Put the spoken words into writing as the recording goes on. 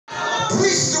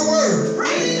Preach the word.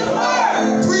 Preach the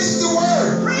word. Preach the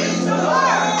word. Preach the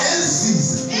word. In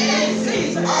season. In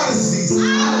season. Out of season.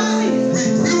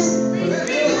 Rebuke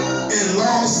and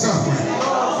long suffering.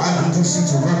 I introduce you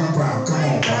to Reverend Brown. Come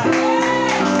on, Brown.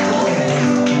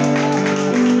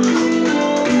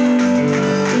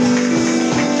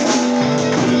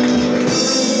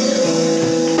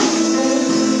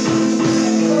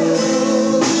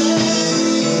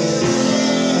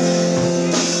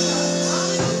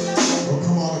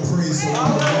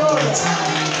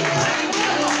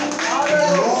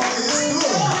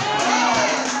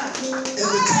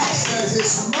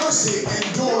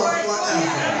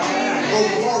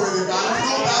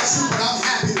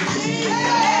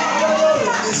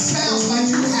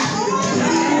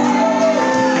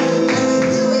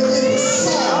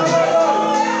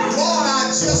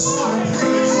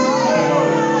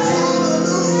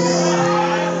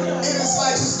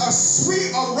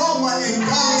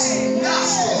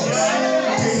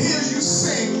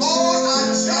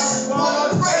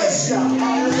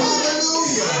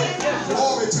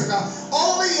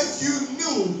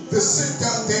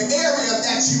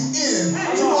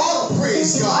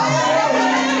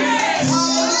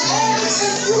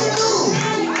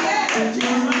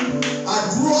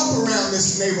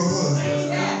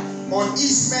 On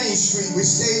East Main Street, we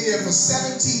stayed there for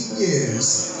 17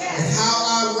 years. And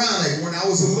how ironic, when I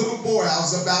was a little boy, I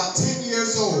was about 10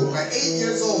 years old, or 8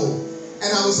 years old, and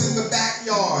I was in the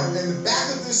backyard. And the back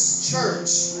of this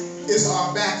church is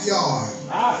our backyard.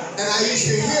 And I used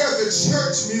to hear the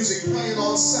church music playing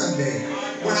on Sunday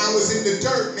when I was in the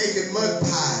dirt making mud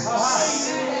pies.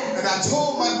 And I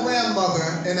told my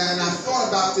grandmother, and I thought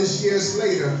about this years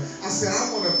later, I said,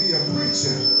 I want to be a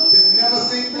preacher. Didn't never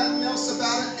think nothing else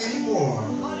about it anymore.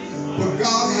 But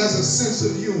God has a sense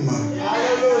of humor.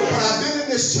 But I've been in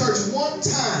this church one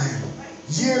time,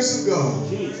 years ago,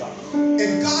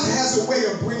 and God has a way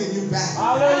of bringing you back.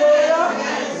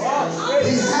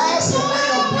 He has a way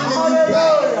of bringing you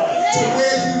back to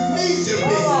where you need to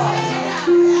be.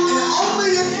 And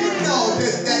only if you know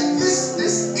that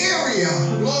this area,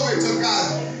 glory to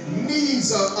God,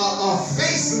 needs a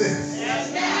facelift.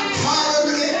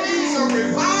 Hallelujah. It needs a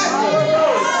revival.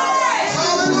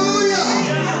 Hallelujah.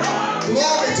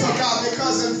 Glory to God.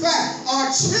 Because in fact,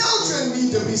 our children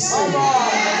need to be saved.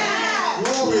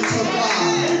 Glory to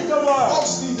God.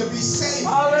 Folks need to be saved.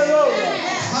 Hallelujah.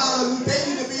 Hallelujah. They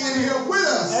need to be in here with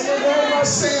us.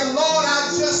 Saying, Lord,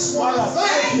 I just want to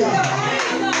thank you.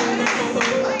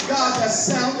 God, that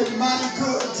sounded mighty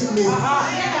good to me.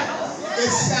 It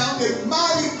sounded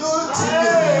mighty good to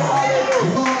me.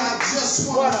 Lord, I just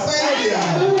want to thank you.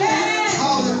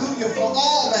 Hallelujah for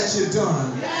all that you've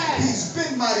done. He's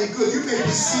been mighty good. You may be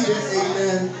seated.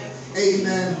 Amen.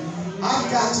 Amen.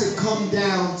 I've got to come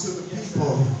down to the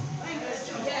people.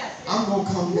 I'm going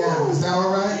to come down. Is that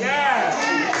all right? Yeah.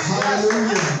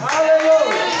 Hallelujah.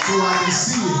 Hallelujah. So I can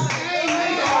see it.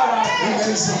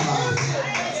 Amen, somebody.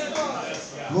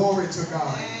 Glory to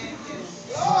God.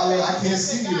 Hallelujah. I can't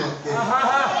see you up there.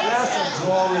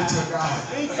 Glory to God.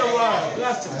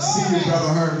 I see you,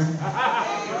 Brother Herman.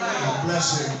 God bless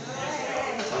you.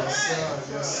 Yes, sir.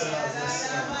 Yes, sir. Yes,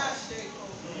 sir.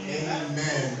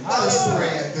 Amen. Let us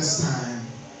pray at this time.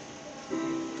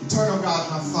 Eternal God,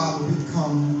 my Father, we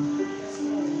come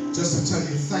just to tell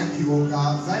you thank you, oh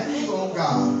God. Thank you, oh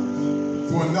God,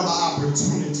 for another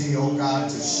opportunity, oh God,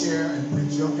 to share and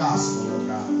preach your gospel, oh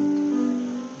God.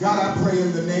 God, I pray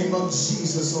in the name of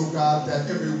Jesus, oh God, that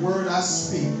every word I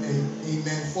speak,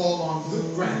 amen, fall on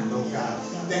good ground, oh God.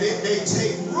 That it may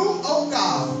take root, oh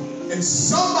God, in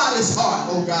somebody's heart,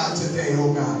 oh God, today,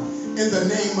 oh God. In the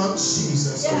name of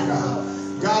Jesus, oh God.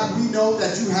 God, we know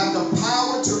that you have the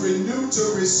power to renew, to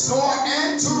restore,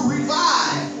 and to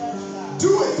revive.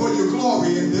 Do it for your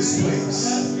glory in this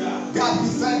place. God, we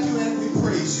thank you and we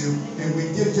praise you. And we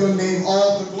give your name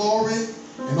all the glory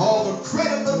and all the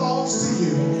credit belongs to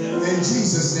you. In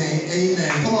Jesus' name, amen.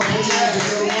 Come on, put your hands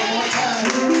together one more time.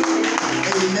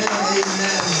 Amen,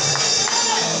 amen.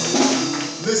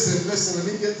 Listen, let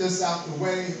me get this out the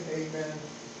way. Amen.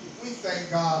 We thank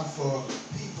God for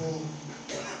people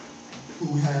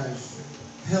who have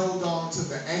held on to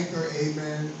the anchor,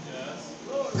 amen.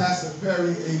 Pastor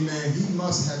Perry, amen, he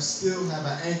must have still have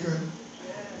an anchor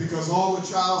because all the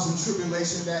trials and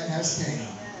tribulation that has came,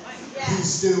 he's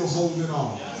still holding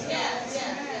on.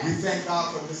 We thank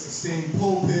God for this esteemed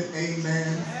pulpit,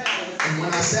 amen. And when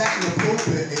I sat in the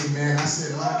pulpit, amen, I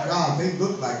said, my God, they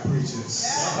look like preachers.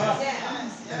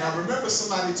 And I remember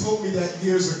somebody told me that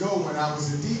years ago when I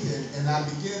was a deacon, and I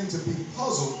began to be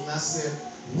puzzled, and I said,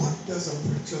 what does a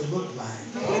preacher look like?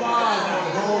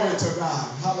 Glory to God.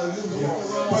 Hallelujah.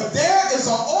 But there is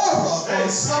an aura on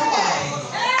somebody.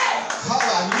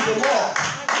 I need to walk.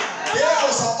 There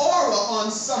is an aura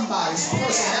on somebody's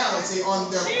personality, on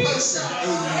their person.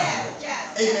 Amen.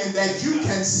 Amen. That you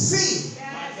can see.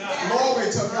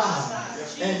 Glory to God.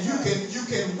 And you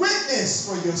can witness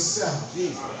for yourself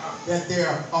that they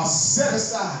are set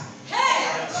aside.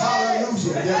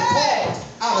 Hallelujah. They're called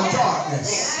out of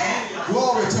darkness.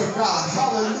 Glory to God.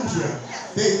 Hallelujah.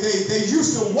 They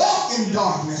used to walk in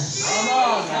darkness,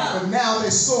 but now they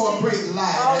saw a great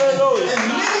light. And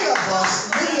many of us,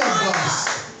 we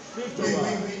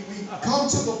come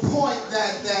to the point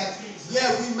that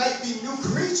yeah, we might be new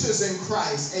creatures in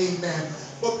Christ. Amen.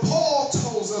 But Paul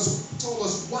told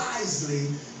us wisely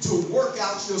to work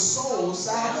out your soul's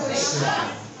salvation.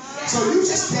 So you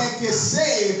just can't get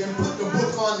saved and put the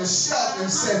book on the shelf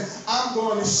and say, I'm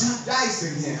going to shoot dice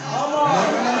again. No.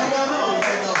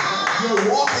 You're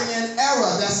walking in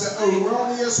error. That's an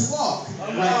erroneous walk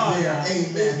right there.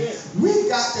 Amen. We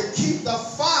got to keep the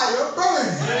fire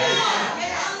burning.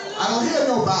 I don't hear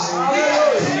nobody. We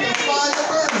got to keep the fire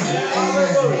burning.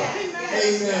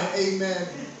 Amen. Amen.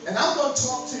 And I'm going to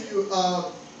talk to you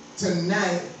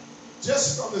tonight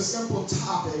just from the simple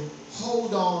topic,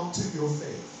 hold on to your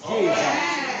faith.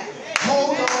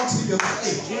 Hold on to your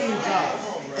faith.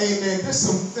 Amen. There's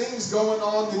some things going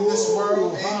on in this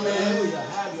world. Amen.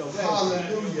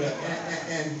 Hallelujah.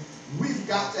 And we've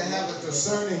got to have a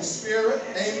discerning spirit.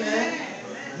 Amen.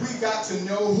 We got to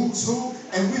know who's who,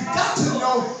 and we've got to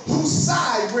know whose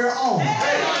side we're on.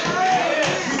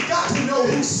 We've got to know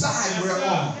whose side we're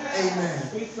on.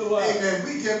 Amen. Amen.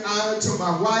 We give honor to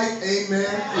my wife. Amen.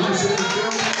 Who's in the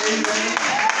building. Amen.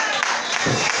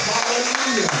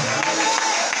 Hallelujah.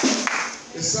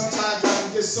 And sometimes I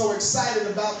can get so excited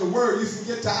about the word, you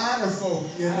forget to honor folk,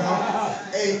 you know.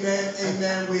 Amen.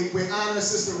 Amen. We honor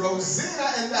Sister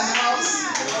Rosina in the house.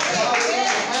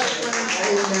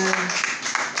 Amen.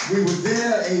 We were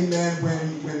there, amen,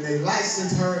 when they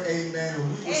licensed her, amen, and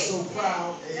we were so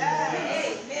proud,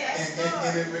 amen.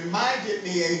 And it reminded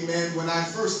me, amen, when I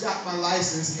first got my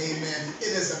license, amen,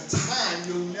 it is a time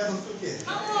you'll never forget.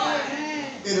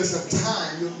 It is a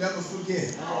time you'll never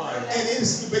forget. And it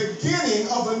is the beginning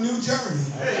of a new journey.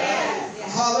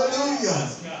 Hallelujah.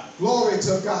 Glory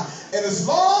to God. And as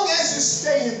long as you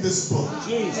stay in this book,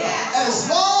 and as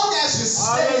long as you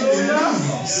stay in the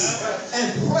knees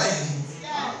and pray,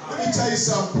 let me tell you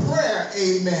something. Prayer,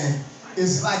 amen,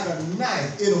 is like a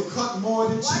knife. It'll cut more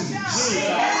than cheese.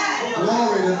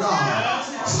 Glory to God.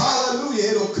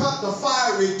 Hallelujah. It'll cut the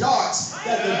fiery darts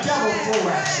that the devil throw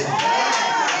at you.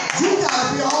 You got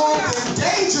to be armed and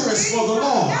dangerous for the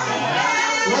Lord.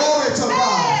 Glory to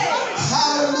God.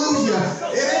 Hallelujah.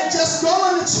 It ain't just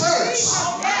going to church.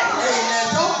 Amen.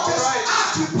 Don't just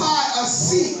occupy a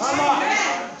seat.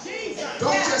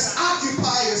 Don't just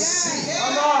occupy a seat.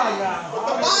 But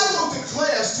the Bible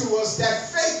declares to us that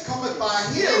faith cometh by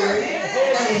hearing,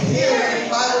 and hearing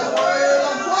by the word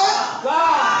of what?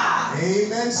 God.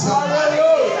 Amen. Somebody.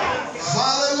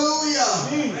 Hallelujah.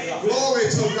 Glory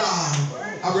to God.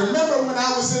 I remember when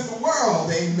I was in the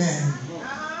world, amen,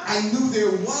 I knew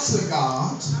there was a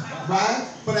God, right?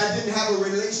 But I didn't have a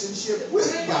relationship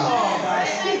with God.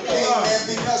 Amen.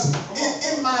 Because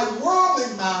in my worldly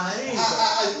mind,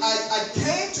 I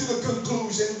came to the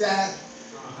conclusion that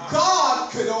God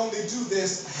could only do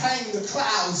this, hang the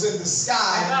clouds in the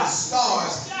sky and the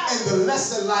stars and the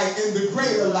lesser light and the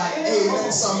greater light.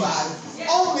 Amen, somebody.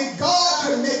 Only God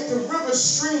can make the river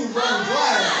stream run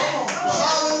dry.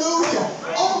 Hallelujah.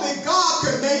 Only God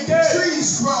can make the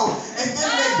trees grow and then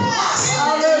they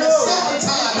blossom in the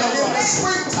summertime and in the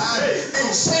springtime and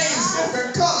change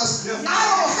different colors. I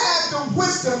don't have the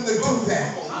wisdom to do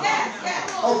that.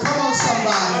 Oh, come on,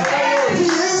 somebody. He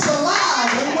is alive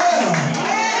and well.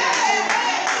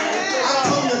 I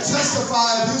come to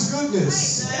testify of his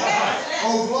goodness.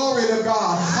 Oh, glory to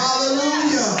God.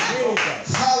 Hallelujah.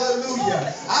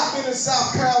 Hallelujah. I've been in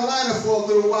South Carolina for a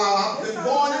little while. I've been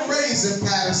born and raised in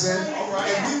Paterson.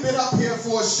 And we've been up here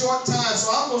for a short time.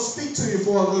 So I'm going to speak to you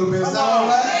for a little bit. Is that all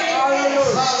right?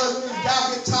 Hallelujah.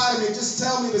 Y'all get tired of me. Just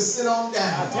tell me to sit on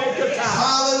down.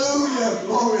 Hallelujah.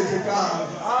 Glory to God.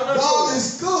 God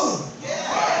is good.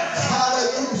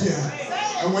 Hallelujah.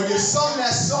 And when you sung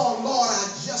that song, Lord, I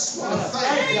just want to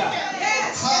thank you.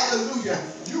 Hallelujah.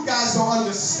 You guys don't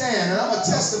understand. And I'm going to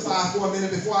testify for a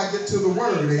minute before I get to the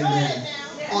word. Amen.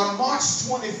 On March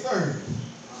 23rd,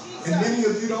 and many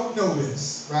of you don't know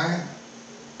this, right?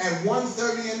 at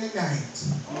 1:30 in the night,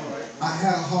 I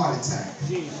had a heart attack.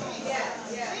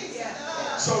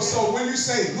 So when you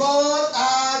say, Lord,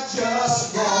 I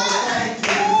just want to thank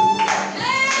you.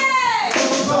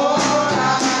 Lord,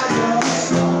 I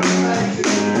just want to thank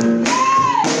you.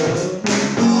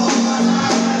 Lord, I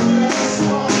just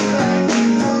want to thank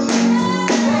you.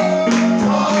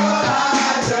 Lord,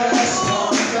 I just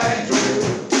want to thank you.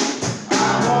 I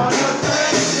want to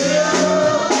thank you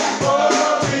for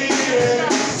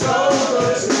being so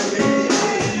good to me.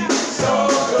 So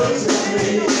good to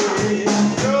me.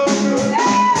 So good.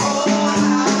 Lord,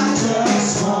 I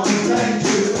just want to thank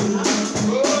you.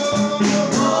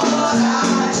 Lord,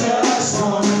 I just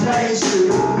want to praise you.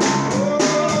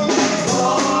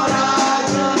 Lord, I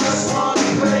just want to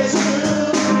praise you.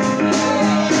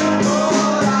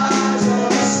 Lord, I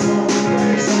just want to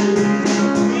praise you.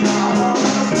 I want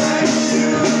to thank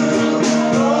you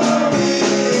for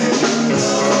being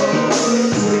so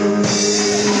good to me.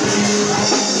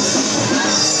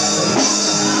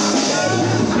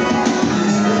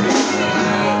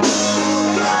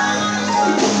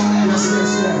 Yes,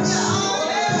 yes, yes.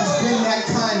 He's been that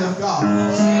kind of God.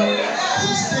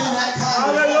 He's been that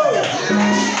kind of God.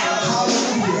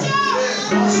 Hallelujah.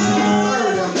 March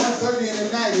 23rd at 1:30 in the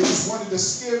night. It was one of the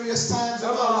scariest times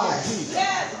of my life.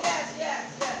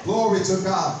 Glory to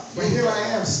God. But here I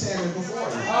am standing before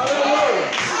you.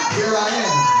 Here I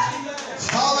am.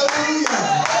 Hallelujah.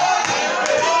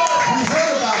 We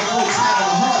heard about folks having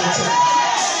a heart attack.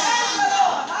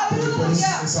 But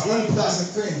it's an unpleasant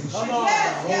thing.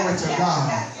 Glory to God.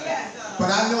 But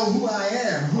I know who I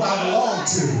am, who I belong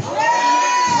to.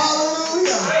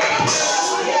 Hallelujah.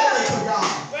 Glory to God.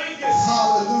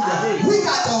 Hallelujah. We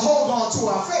got to hold on to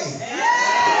our faith.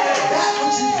 That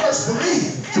which you first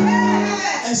believed.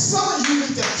 And some of you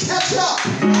need to catch up.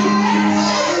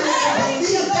 Hallelujah. And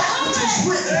believe that which is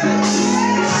written.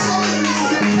 Some of you need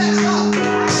to catch up.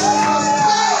 Because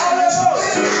time is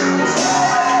running out.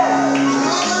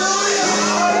 Hallelujah.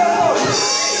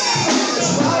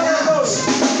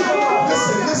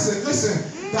 Listen.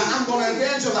 That I'm going to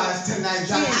evangelize tonight.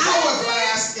 The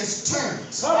hourglass is turned.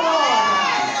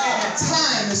 And the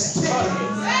time is ticking.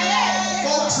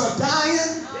 Folks are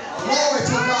dying. Glory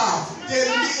to God.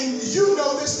 You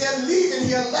notice they're leaving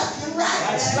here left and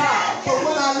right. But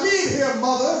when I leave here,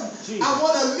 mother, I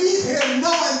want to leave here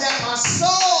knowing that my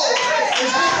soul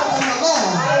is equal in the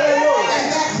Lord. And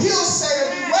that he'll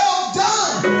say, well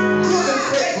done, good and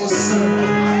faithful servant.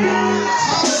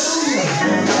 Hallelujah.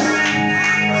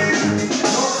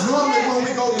 Normally when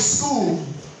we go to school,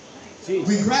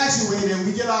 we graduate and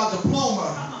we get our diploma.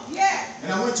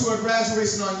 And I went to a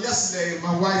graduation on yesterday,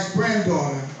 my wife's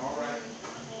granddaughter.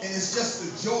 And it's just a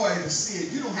joy to see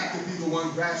it. You don't have to be the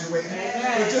one graduating,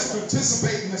 but just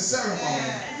participate in the ceremony.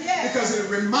 Because it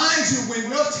reminds you when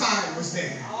your time was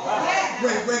there.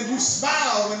 When you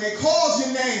smiled, when they called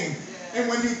your name, and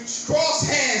when you crossed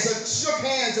hands and shook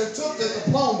hands and took the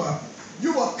diploma,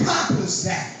 you accomplished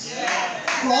that.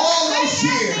 For all those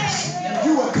years,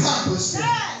 you accomplished it.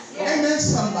 Amen,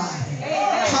 somebody.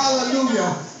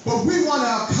 Hallelujah. But we want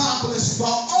to accomplish the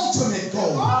ultimate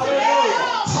goal.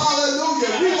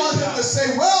 Hallelujah. We want him to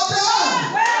say, well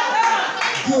done.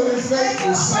 Good and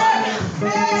faithful son.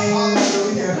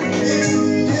 Hallelujah. It's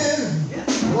beginning.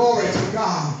 Glory to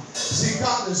God. See,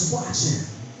 God is watching.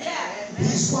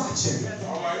 He's watching.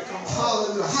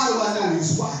 Hallelujah. How do I know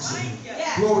he's watching?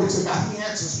 Glory to God. He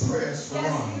answers prayers for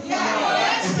one.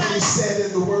 And then he said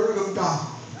in the word of God,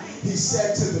 he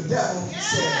said to the devil, he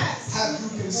said, have you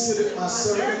considered my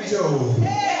servant Job?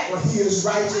 For he is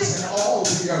righteous in all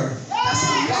the earth. That's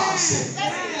what God said.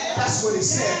 That's what he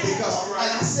said. Because,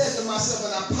 and I said to myself,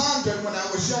 and I pondered when I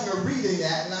was younger reading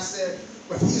that, and I said,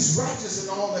 but he's righteous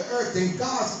in all the earth, and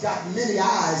God's got many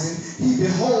eyes, and he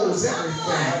beholds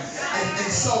everything.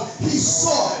 And so he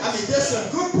saw, I mean, there's some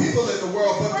good people in the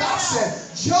world, but God said,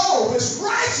 Job is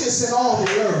righteous in all the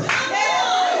earth.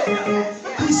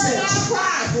 He said,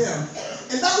 try him.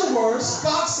 In other words,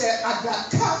 God said, I've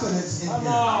got confidence in him.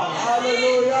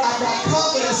 I've got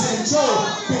confidence in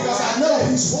Job because I know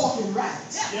he's walking right.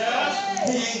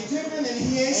 He ain't dipping and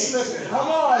he ain't slipping.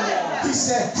 He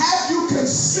said, have you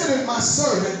considered my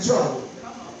servant Job?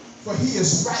 For he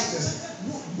is righteous.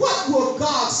 What will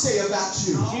God say about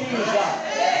you?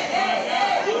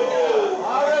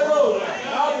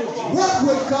 What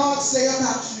would God say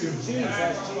about you?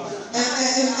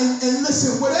 And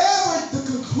listen, whatever the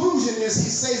conclusion is he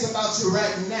says about you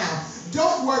right now,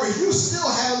 don't worry, you still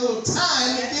have a little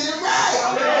time to get it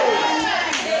right.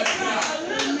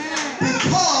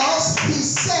 Because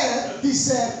he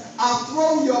said, I'll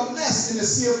throw your mess in the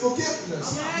sea of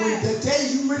forgiveness when the day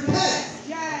you repent.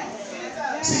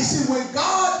 See, when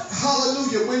God,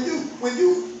 hallelujah, when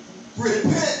you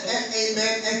repent and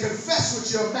amen and confess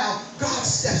with your mouth, God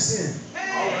steps in.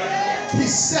 He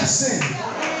steps in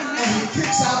and he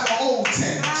kicks out the old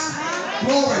tenants.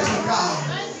 Glory to God.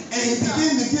 And he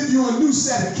began to give you a new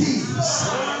set of keys.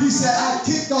 He said, I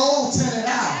kicked the old tenant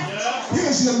out.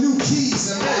 Here's your new keys,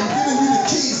 and I'm giving you the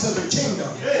keys of the kingdom.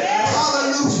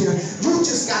 Hallelujah. You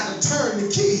just got to turn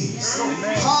the keys.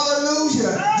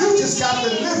 Hallelujah. You just got to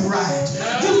live right.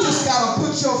 You just got to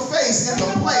put your face in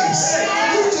the place.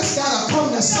 You just got to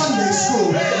come to Sunday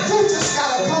school. You just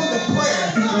got to come to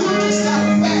prayer. You just got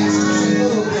to fast just a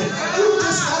little bit. You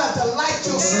just got to delight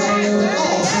yourself in the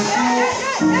Lord.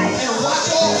 And watch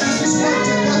all things work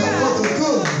together for the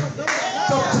good.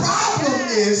 The problem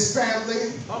is,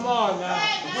 family, Come on now.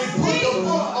 we put the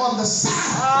book on the side.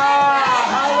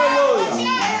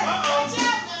 Hallelujah.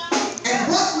 And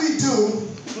what we do,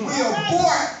 we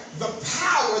abort the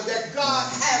power that God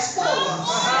has for us.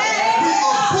 We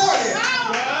abort it.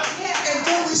 And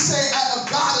then we say,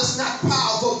 God is not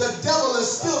powerful. The devil is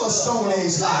still a Stone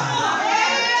Age lie.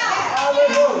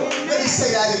 Let me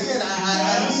say that again.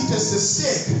 I need this to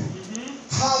stick.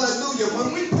 Hallelujah.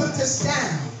 When we put this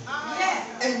down,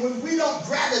 and when we don't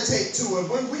gravitate to it,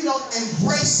 when we don't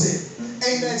embrace it,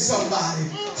 amen, somebody,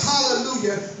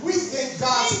 hallelujah, we think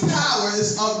God's power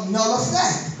is of null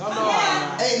effect. Come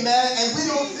on. Amen. And we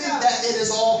don't think that it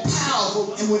is all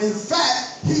powerful, and when in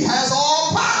fact, he has all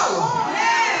power.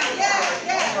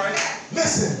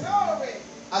 Listen,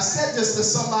 I said this to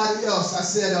somebody else. I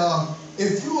said,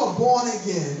 if you are born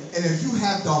again and if you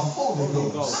have the Holy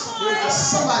Ghost,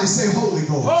 somebody say Holy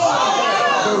Ghost.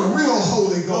 The real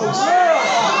Holy Ghost.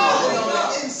 On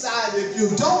the inside of you.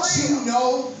 Don't you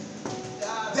know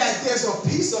that there's a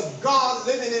piece of God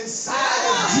living inside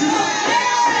of you?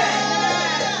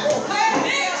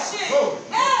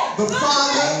 The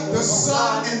Father, the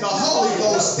Son, and the Holy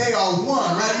Ghost, they are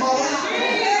one, right, Mama?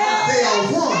 They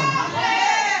are one.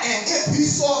 And if he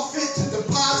saw fit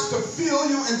to fill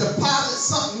you and deposit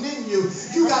something in you,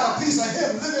 you got a piece of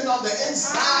him living on the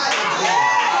inside of you.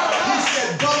 He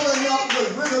said, bubbling up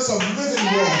with rivers of living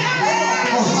water.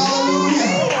 Oh,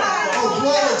 hallelujah. Oh,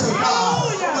 glory to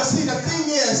God. But see, the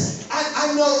thing is,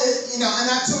 I know that, and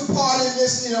I took part in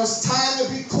this, it's time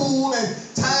to be cool and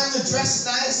time to dress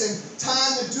nice and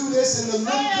time to do this and to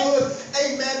look good.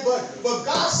 Amen. But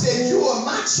God said, you are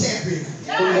my champion.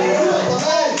 You don't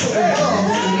belong to the world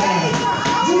anymore.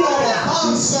 You are a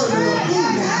bondservant of me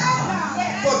now.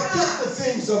 Forget the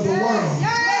things of the world.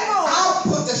 I'll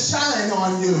put the shine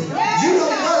on you. You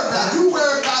don't worry about it. You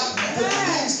worry about the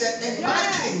things that in my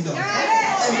kingdom.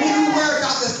 And when you worry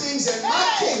about the things in my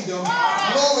kingdom,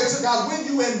 glory to God, when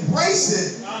you embrace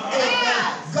it,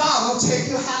 God will take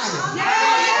you higher.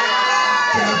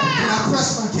 Can I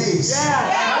press my case?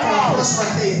 Can I press my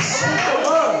case?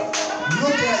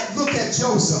 Look at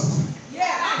Joseph.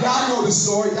 Y'all know the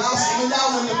story.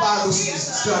 Y'all went to Bible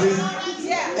study.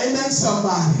 Amen,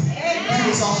 somebody. He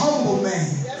was a humble man.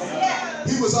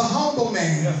 He was a humble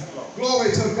man.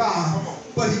 Glory to God.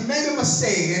 But he made a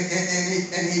mistake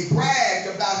and he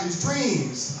bragged about his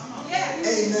dreams.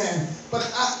 Amen.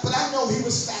 But I know he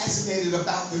was fascinated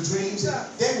about the dreams.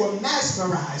 They were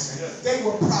mesmerizing. They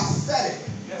were prophetic.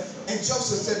 And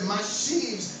Joseph said, my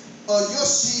sheaves, your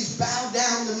sheaves bow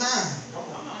down to mine.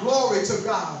 Glory to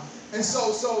God. And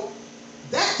so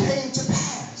that came to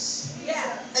pass.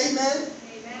 Amen.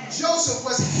 Joseph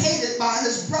was hated by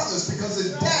his brothers because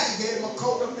his daddy gave him a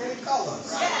coat of many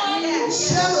colors.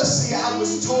 Jealousy, I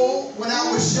was told when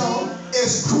I was young,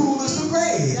 is cruel as the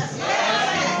grave.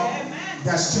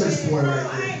 That's church boy right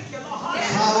there.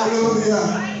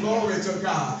 Hallelujah. Glory to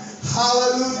God.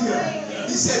 Hallelujah.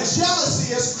 He said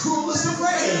jealousy is cruel as the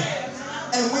grave.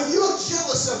 And when you're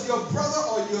jealous of your brother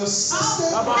or your sister,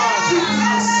 you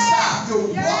need to stop. You're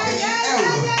walking in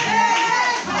error.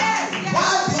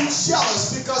 Why be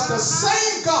jealous? Because the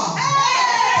same God,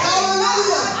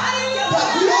 hallelujah, that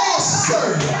we all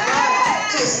serve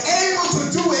is able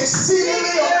to do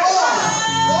exceedingly above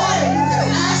more than you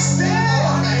can ask me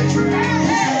or imagine.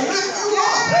 He can lift you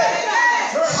up.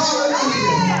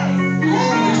 Hallelujah.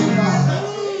 Glory to God.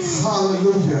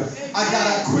 Hallelujah. I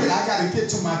gotta quit. I gotta get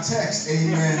to my text.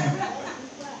 Amen.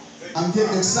 I'm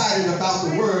getting excited about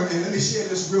the word, and let me share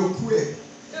this real quick.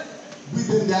 We've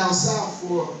been down south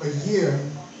for a year,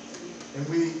 and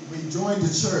we joined the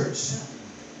church,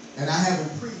 and I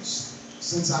haven't preached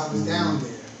since I was down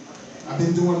there. I've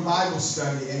been doing Bible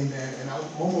study, amen, and I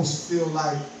almost feel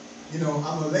like,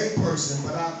 I'm a lay person,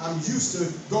 but I'm used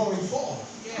to going forth.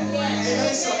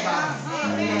 Amen, somebody.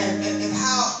 And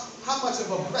how how much of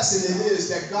a blessing it is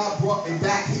that God brought me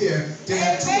back here to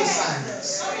have 2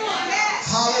 assignments.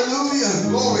 Hallelujah.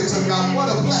 Glory to God. What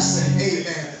a blessing.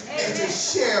 Amen. And to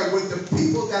share with the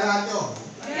people that I know.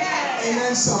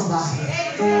 Amen, somebody.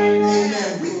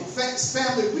 Amen.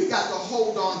 Family, we got to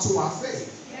hold on to our faith.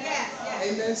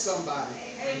 Amen, somebody.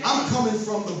 I'm coming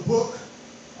from the book,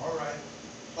 all right,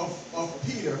 of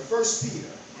Peter, 1 Peter.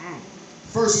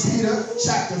 1 Peter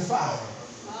chapter 5.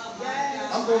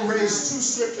 I'm going to raise 2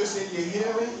 scriptures in your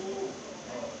hearing.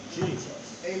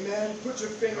 Jesus. Amen. Put your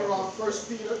finger on 1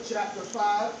 Peter chapter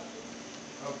 5.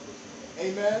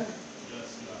 Amen.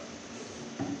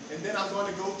 And then I'm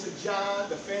going to go to John,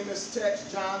 the famous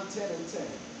text, John 10 and 10.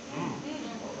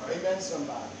 Amen,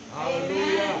 somebody.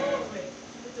 Hallelujah.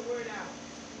 Put the word out.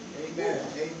 Amen.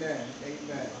 Amen.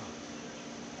 Amen.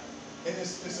 And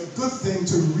it's a good thing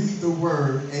to read the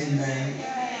word, amen,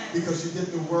 because you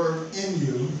get the word in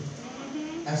you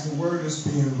as the word is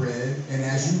being read, and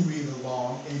as you read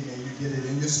along, amen, you get it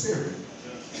in your spirit.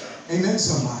 Amen,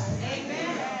 somebody.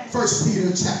 Amen. 1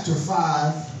 Peter chapter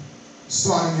 5,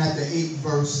 starting at the 8th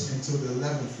verse until the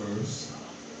 11th verse,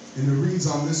 and it reads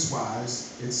on this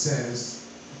wise. It says,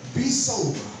 be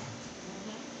sober,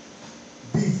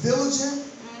 be vigilant,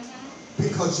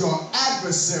 because your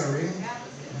adversary,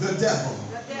 the devil,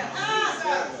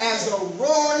 as a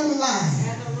roaring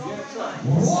lion,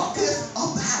 walketh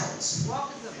about.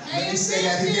 Let me say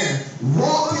that again.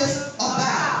 Walketh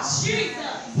about.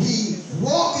 He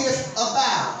walketh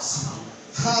about.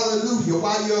 Hallelujah.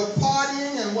 While you're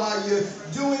partying and while you're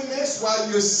doing this, while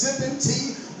you're sipping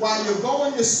tea, while you're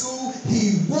going to school,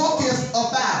 he walketh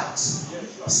about,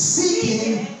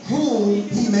 seeking whom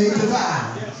he may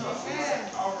devour.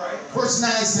 Verse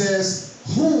 9 says,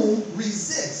 whom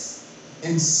resist,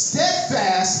 and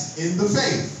steadfast in the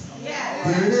faith.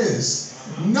 Here it is.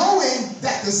 Knowing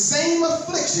that the same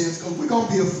afflictions, because we're going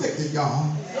to be afflicted,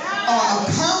 y'all, are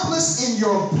accomplished in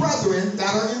your brethren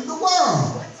that are in the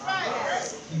world.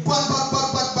 But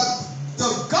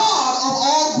the God of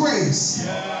all grace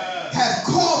hath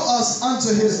called us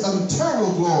unto his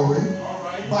eternal glory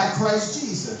by Christ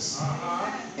Jesus.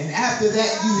 And after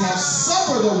that you have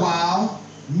suffered a while,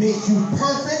 make you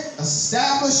perfect,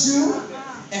 establish you,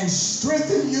 and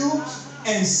strengthen you,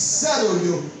 and settle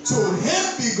you. To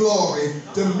him be glory,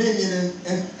 dominion,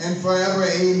 and forever.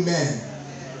 Amen.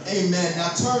 Amen. Now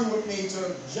turn with me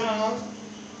to John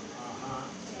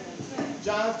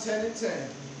 10 and 10.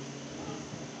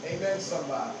 Amen,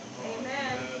 somebody.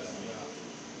 Amen.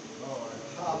 Lord,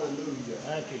 hallelujah.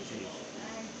 Thank you,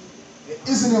 Jesus.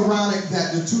 Isn't it ironic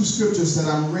that the 2 scriptures that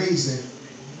I'm raising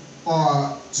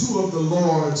are 2 of the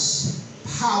Lord's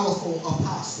powerful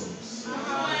apostles?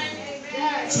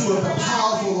 2 of the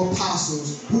powerful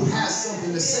apostles who has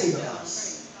something to say to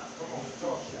us.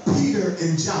 Peter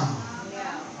and John.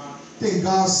 Then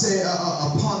God said,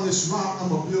 upon this rock I'm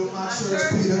going to build my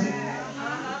church, Peter.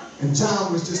 And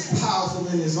John was just powerful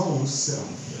in his own self.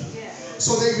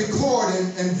 So they record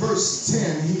in verse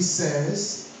 10, he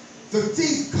says, the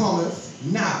thief cometh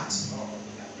not,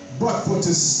 but for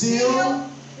to steal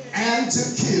and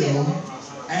to kill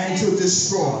and to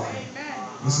destroy.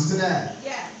 Listen to that.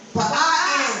 But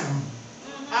I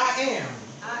am.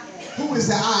 Who is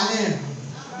the I am?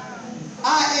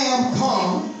 I am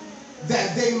come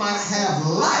that they might have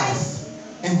life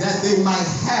and that they might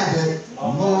have it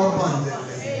more abundantly.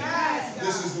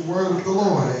 This is the word of the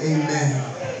Lord. Amen.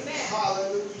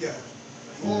 Hallelujah.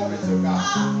 Glory to God.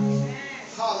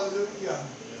 Hallelujah.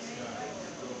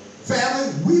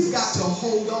 Family, we've got to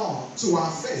hold on to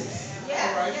our faith.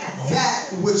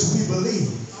 That which we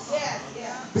believe.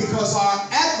 Because our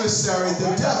adversary,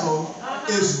 the devil,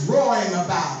 is roaring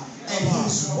about, and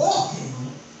he's walking,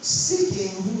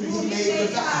 seeking whom he may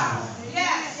devour.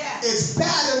 It's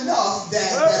bad enough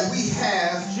that we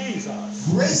have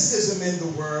racism in the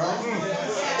world.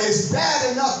 It's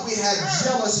bad enough we have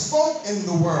jealous folk in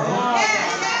the world.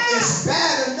 It's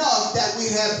bad enough that we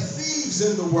have thieves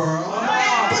in the world.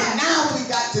 But now we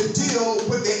got to deal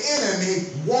with the enemy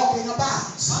walking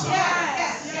about.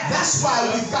 That's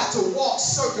why we've got to walk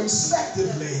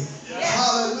circumspectively.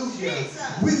 Hallelujah.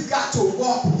 We've got to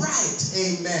walk right.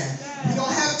 Amen. We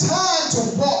don't have time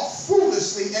to walk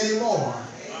foolishly anymore.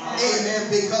 Amen.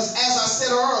 Because as I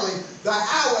said earlier, the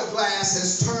hourglass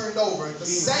has turned over. The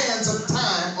sands of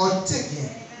time are ticking.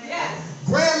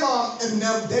 Grandma and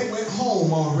them, they went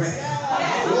home already.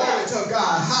 Glory to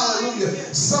God. Hallelujah.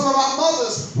 Some of our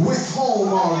mothers went home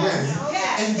already.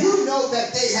 And you know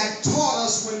that they had taught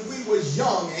us when we were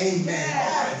young, amen.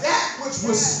 That which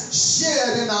was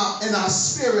shared in our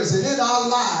spirits and in our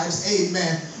lives,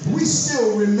 amen, we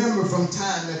still remember from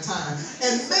time to time.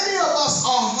 And many of us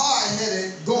are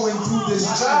hard-headed going through this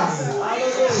journey.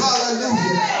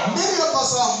 Hallelujah. Many of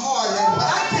us are hard-headed, but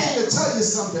I came to tell you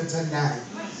something tonight.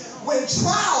 When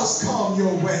trials come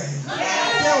your way,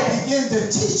 they'll begin to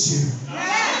teach you.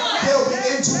 They'll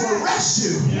begin to arrest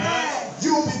you.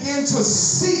 You'll begin to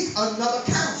seek another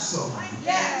counsel.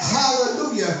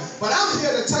 Hallelujah. But I'm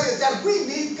here to tell you that we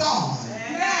need God.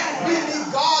 We need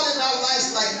God in our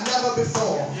lives like never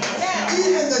before.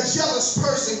 Even the jealous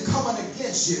person coming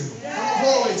against you.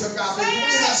 Glory to God. But we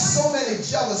have so many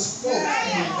jealous folk,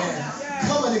 amen,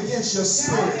 coming against your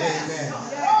spirit, amen.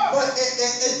 But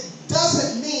it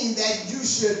doesn't mean that you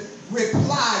should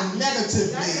reply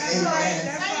negatively,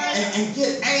 amen, and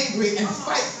get angry and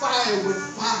fight fire with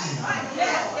fire.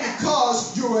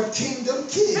 Because you're a kingdom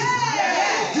kid.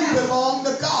 You belong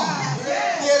to God.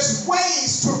 There's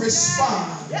ways to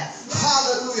respond.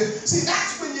 Hallelujah. See,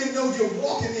 that's when you know you're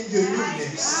walking in your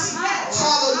newness.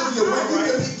 Hallelujah. When you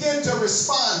can begin to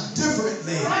respond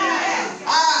differently.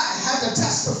 I have to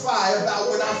testify about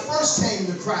when I first came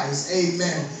to Christ.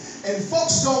 Amen. And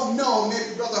folks don't know,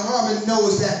 maybe Brother Herman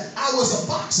knows that I was a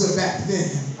boxer back then.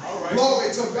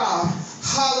 Glory to God.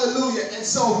 Hallelujah. And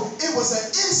so it was an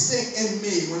instinct in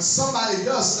me when somebody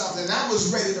does something, I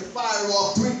was ready to fire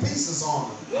off 3 pieces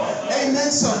on them. Amen,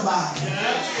 somebody.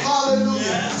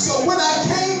 Hallelujah. So when I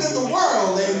came in the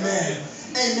world, amen,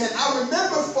 I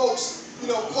remember folks,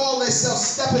 call themselves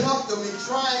stepping up to me,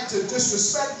 trying to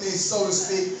disrespect me, so to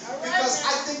speak, because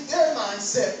I think their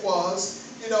mindset was,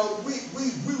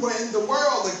 we were in the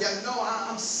world again. No,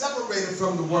 I'm separated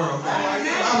from the world.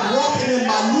 I'm walking in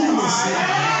my newness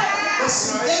now. But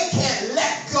see, they can't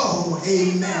let go.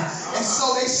 Amen. And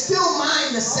so they still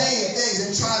mind the same things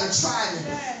and try me.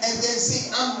 And then see,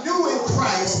 I'm new in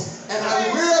Christ, and I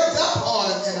revved up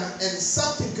on them, and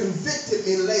something convicted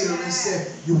me later and said,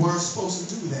 you weren't supposed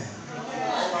to do that.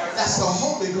 That's the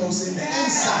Holy Ghost in the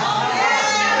inside.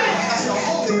 That's the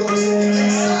Holy Ghost in the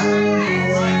inside.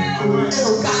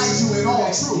 It'll guide you in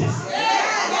all truth.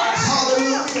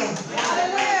 Hallelujah.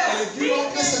 And if you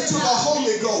don't listen to the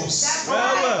Holy Ghost,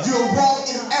 you'll walk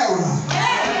in error.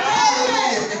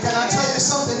 Hallelujah. And can I tell you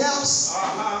something else?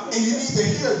 And you need to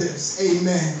hear this.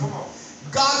 Amen.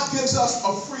 God gives us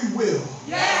a free will.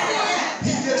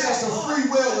 He gives us a free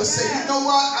will to say, you know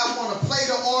what? I want to play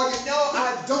the organ. No,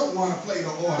 I don't want to play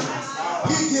the organ.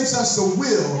 He gives us a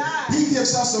will. He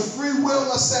gives us a free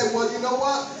will to say, well, you know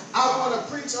what? I want to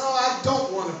preach. Oh, I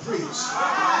don't want to preach.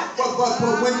 But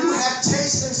when you have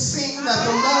tasted and seen that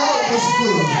the Lord was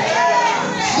good,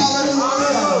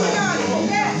 hallelujah,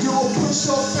 you will put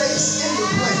your face in the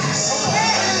place.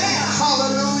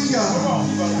 Hallelujah.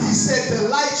 He said,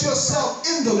 delight yourself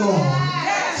in the Lord.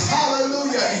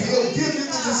 Hallelujah. And he'll give you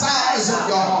the desires of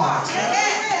your heart.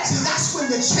 See, that's when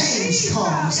the change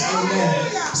comes.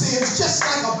 Amen. See, it's just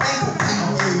like a bank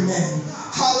account. Amen.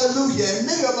 Hallelujah. And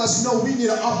many of us know we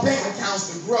need our bank accounts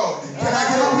to grow. Can I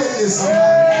get a witness?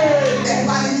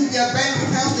 Everybody need their bank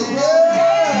accounts to grow?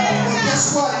 Well,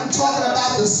 guess what? I'm talking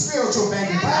about the spiritual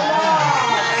bank account.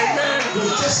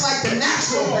 It's just like the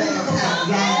natural bank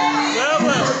account.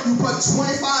 You put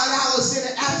 $25 in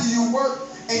it after you work,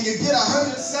 and you get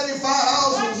 $175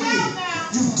 a week.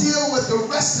 You deal with the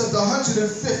rest of the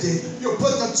 $150. You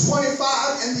put the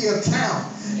 $25 in the account.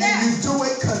 And you do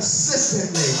it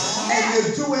consistently. And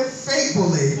you do it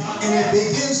faithfully. And it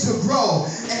begins to grow.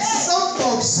 And some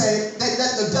folks say they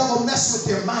let the devil mess with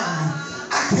their mind.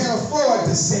 I can't afford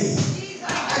to save.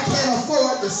 I can't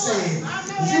afford to save.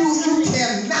 You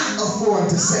cannot afford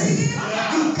to save.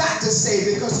 You got to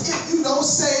save, because if you don't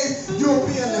save, you'll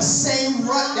be in the same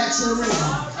rut that you're in.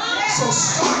 So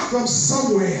start from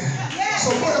somewhere.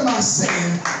 So what am I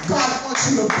saying? God wants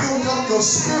you to build up your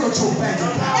spiritual bank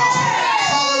account.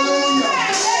 Hallelujah.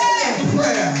 In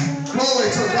prayer. Glory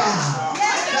to God.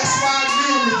 That's why me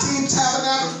and Redeemed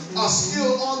Tabernacle are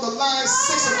still on the line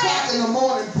 6 o'clock in the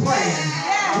morning praying.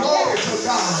 Glory to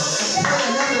God.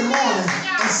 Praying every morning.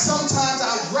 And sometimes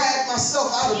I drag myself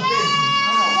out of bed.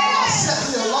 I set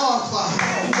the alarm clock.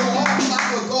 The alarm clock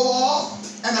will go off,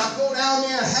 and I go down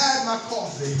there and have my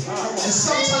coffee. And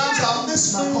sometimes I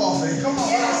miss my coffee. But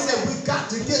I said, we got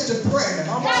to get to prayer.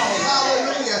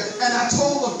 Hallelujah. And I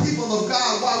told the people of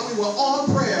God while we were on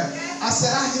prayer, I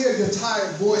said, I hear your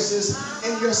tired voices,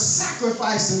 and you're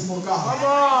sacrificing for God.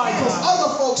 Because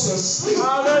other folks are asleep.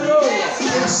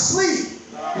 They're asleep.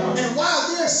 And while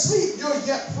they're asleep, you're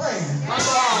yet praying.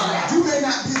 You may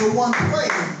not be the one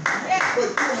praying, but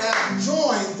you have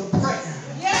joined the prayer.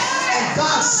 And God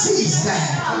God sees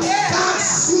that. God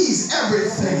sees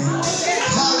everything.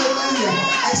 Hallelujah.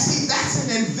 And see, that's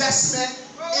an investment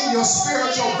in your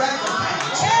spiritual bank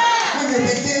account. When you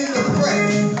begin to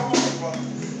pray.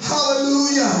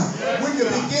 Hallelujah. When you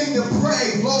begin to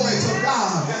pray, glory to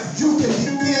God, you can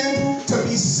begin to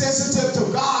be sensitive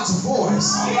to God's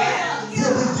voice.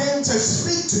 He'll begin to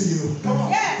speak to you.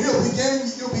 You'll begin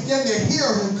to hear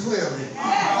him clearly.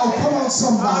 Oh, come on,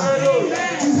 somebody.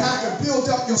 You have to build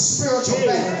up your spiritual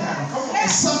bank account. And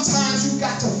sometimes you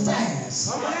got to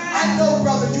fast. I know,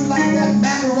 brother, you like that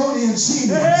macaroni and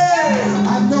cheese.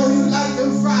 I know you like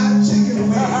them fried chicken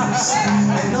wings.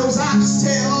 And those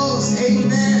oxtails,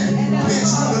 amen,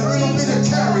 mixed with a little bit of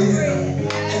curry in them.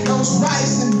 And those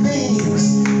rice and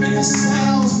beans. And it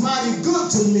sounds mighty good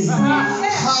to me.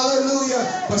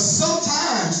 Hallelujah. But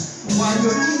sometimes while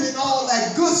you're eating all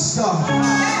that good stuff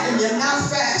and you're not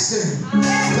fasting,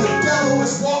 the devil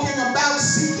is walking about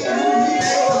seeking whom he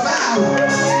may devour.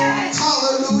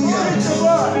 Hallelujah.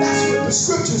 That's what the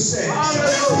scripture says.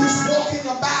 He's walking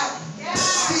about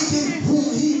seeking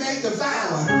whom he may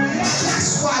devour.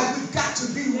 That's why we've got to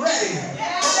be ready.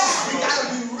 We got to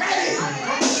be ready.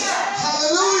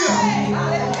 Hallelujah.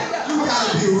 You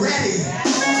got to be ready.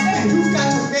 And you've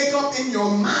got to make up in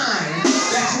your mind